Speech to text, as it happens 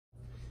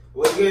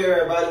What's good,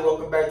 everybody?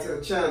 Welcome back to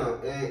the channel.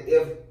 And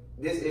if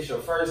this is your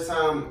first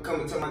time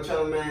coming to my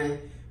channel, man,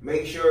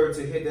 make sure to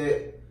hit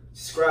that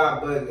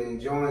subscribe button and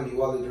join the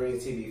Wall of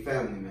Dreams TV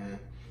family, man.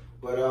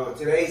 But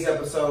today's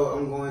episode,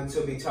 I'm going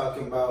to be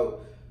talking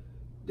about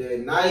the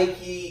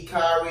Nike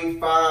Kyrie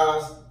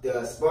 5s,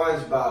 the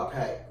Spongebob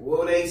pack.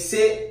 Will they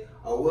sit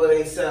or will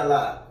they sell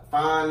out?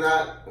 Find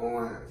out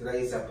on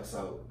today's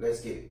episode. Let's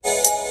get it.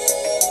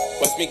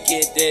 Watch me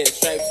get that,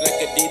 stripes like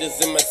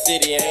Adidas in my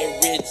city. I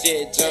ain't rich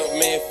yet, jump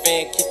man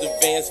fan, keep the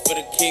vans for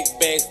the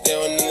kickbacks. They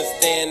don't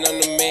understand,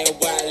 I'm the man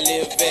where I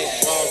live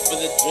at. All for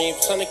the dream,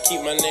 trying to keep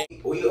my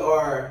name. We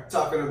are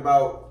talking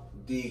about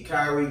the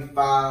Kyrie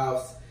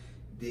 5s,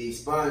 the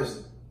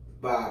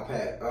Spongebob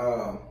pack.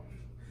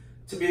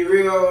 To be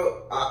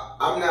real,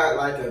 I'm not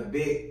like a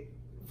big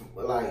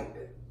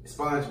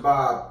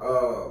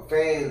SpongeBob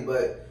fan,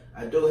 but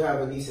I do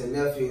have a niece and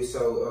nephew,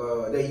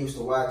 so they used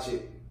to watch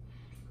it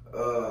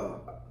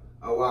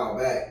a while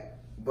back.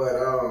 But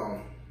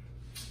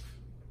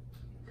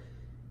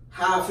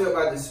how I feel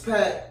about this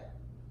pack,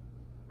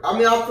 I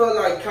mean, I feel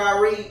like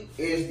Kyrie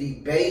is the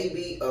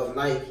baby of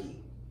Nike.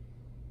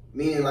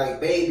 Meaning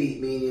like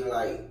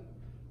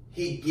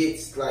he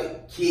gets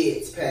like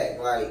kids pack.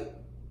 Like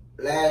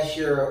last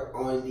year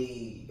on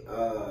the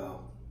I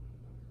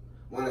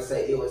want to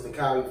say it was the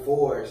Kyrie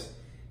 4s,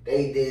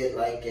 they did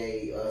like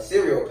a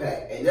cereal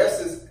pack, and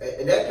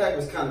that pack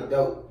was kind of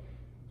dope.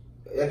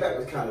 That pack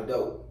was kind of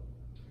dope.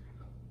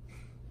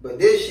 But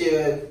this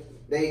year,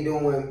 they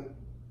doing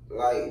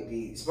like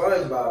the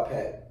SpongeBob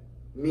pack.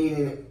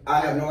 Meaning, I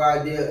have no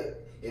idea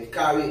if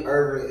Kyrie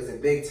Irving is a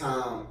big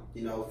time,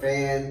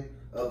 fan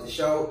of the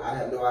show. I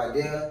have no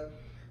idea.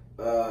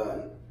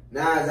 9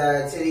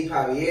 out of 10, he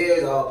probably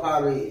is, or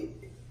probably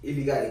if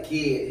he got a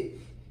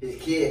kid, his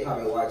kid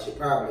probably watch it.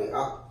 Probably,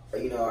 I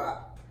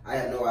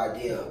have no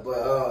idea.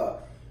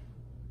 But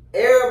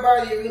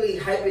everybody really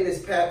hyping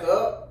this pack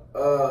up.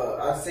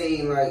 I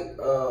seen like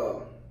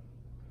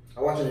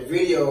I watched a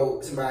video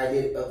somebody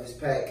did of this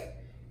pack,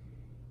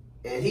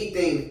 and he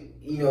think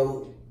they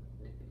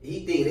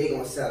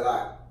gonna sell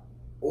out.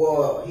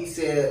 Well, he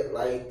said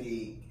like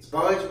the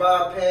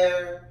SpongeBob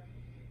pair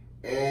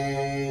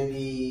and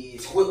the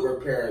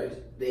Squidward pair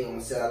they gonna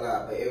sell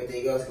out, but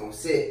everything else gonna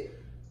sit.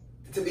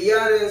 To be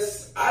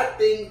honest, I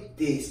think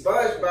the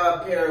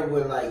SpongeBob pair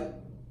would like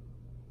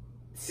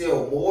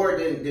sell more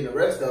than the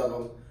rest of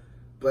them,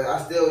 but I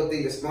still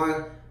think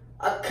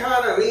I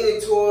kind of leaning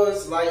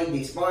towards like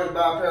the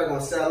SpongeBob pair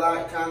gonna sell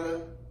out, kind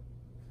of,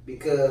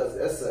 because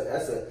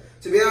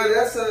to be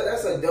honest,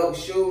 that's a dope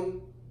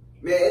shoe,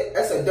 man.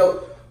 That's a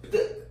dope.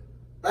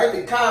 Like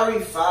the Kyrie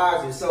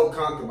 5s are so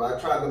comfortable. I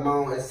tried them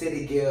on at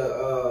City Gear.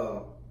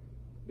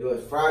 It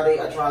was Friday.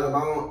 I tried them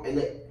on,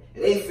 and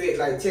they fit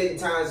like 10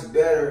 times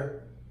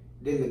better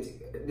than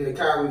the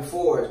Kyrie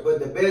 4s.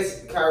 But the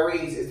best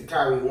Kyries is the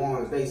Kyrie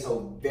 1s. They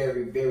so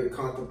very, very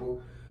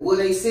comfortable. Will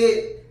they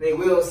sit? They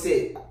will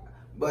sit.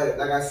 But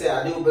like I said,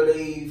 I do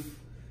believe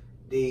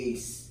the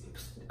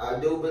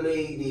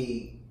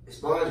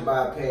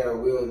SpongeBob pair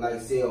will like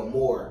sell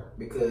more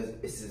because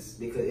it's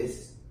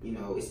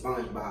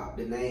SpongeBob.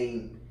 The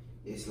name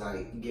is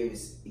like give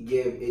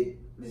it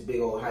this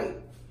big old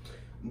hype.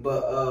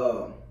 But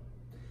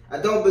I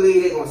don't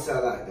believe they're gonna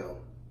sell out though.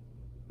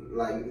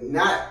 Like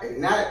not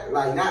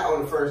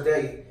on the first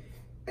day.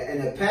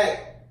 And the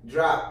pack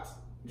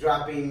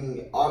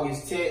dropping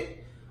August 10th.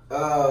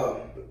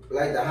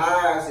 Like the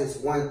highs is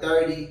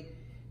 130,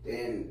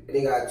 and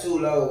they got 2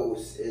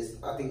 lows.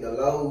 I think the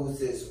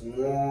lows is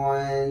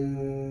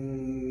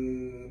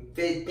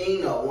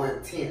 115 or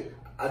 110.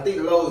 I think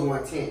the low is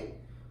 110.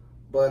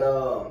 But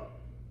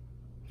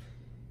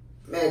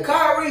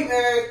Kyrie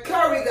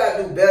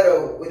gotta do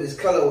better with his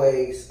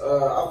colorways.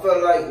 I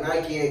feel like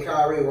Nike and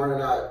Kyrie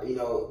running out,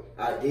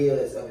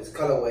 ideas of his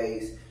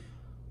colorways.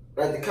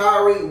 Like the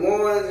Kyrie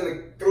 1s and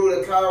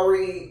the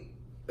Kyrie,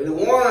 the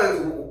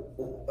 1s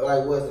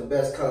like was the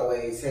best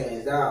colorways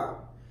hands down.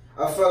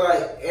 I feel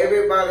like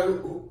everybody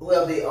who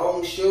have their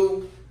own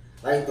shoe,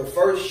 like the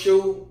first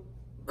shoe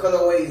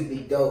colorways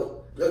be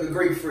dope. Look at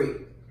Greek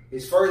Freak.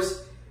 His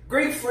first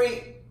Greek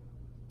Freak,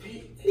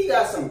 he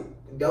got some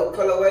dope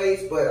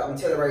colorways, but I'm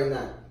telling you right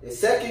now, the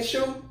second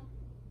shoe,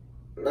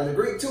 like the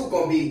Greek 2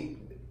 gonna be,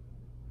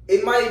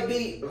 it might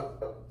be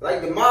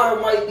like the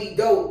model might be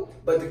dope,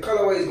 but the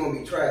colorway is gonna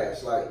be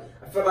trash. Like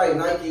I feel like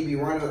Nike be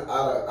running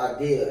out of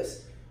ideas.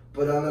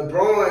 But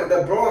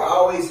LeBron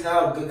always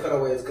have good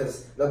colorways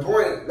because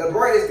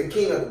LeBron is the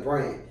king of the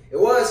brand. It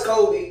was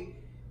Kobe,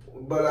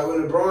 but like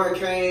when LeBron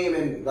came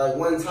and like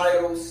won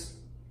titles,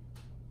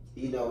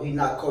 he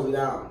knocked Kobe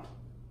down.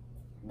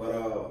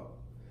 But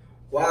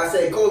why I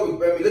say Kobe,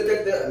 baby, look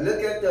at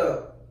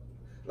the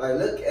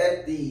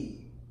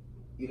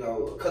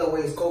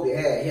colorways Kobe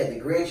had. He had the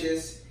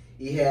Grinches,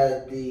 he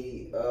had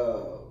the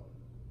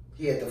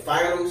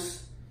finals.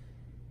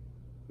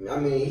 I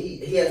mean,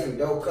 he had some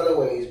dope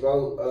colorways,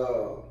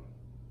 bro.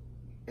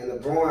 And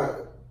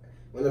LeBron,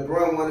 when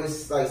LeBron won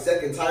his like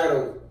second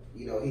title,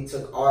 he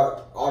took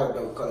all the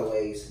dope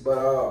colorways.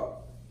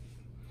 But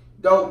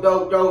dope.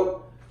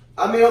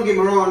 I mean, don't get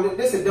me wrong,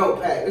 this is a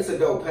dope pack. It's a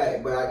dope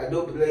pack, but I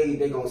do believe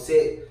they're gonna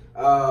sit.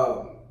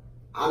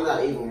 I'm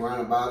not even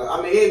worrying about it.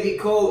 I mean, it'd be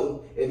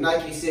cool if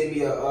Nike sent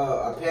me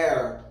a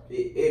pair.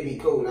 It'd be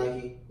cool,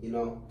 Nike, you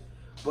know.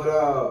 But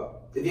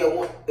if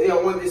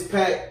y'all want this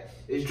pack,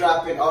 it's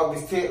dropping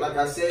August 10th, like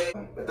I said.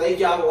 But thank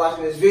y'all for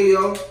watching this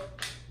video.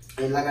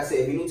 And like I said,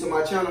 if you're new to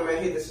my channel,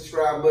 man, hit the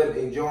subscribe button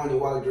and join the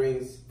Wallet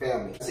Dreams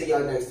family. See y'all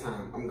next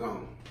time. I'm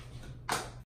gone.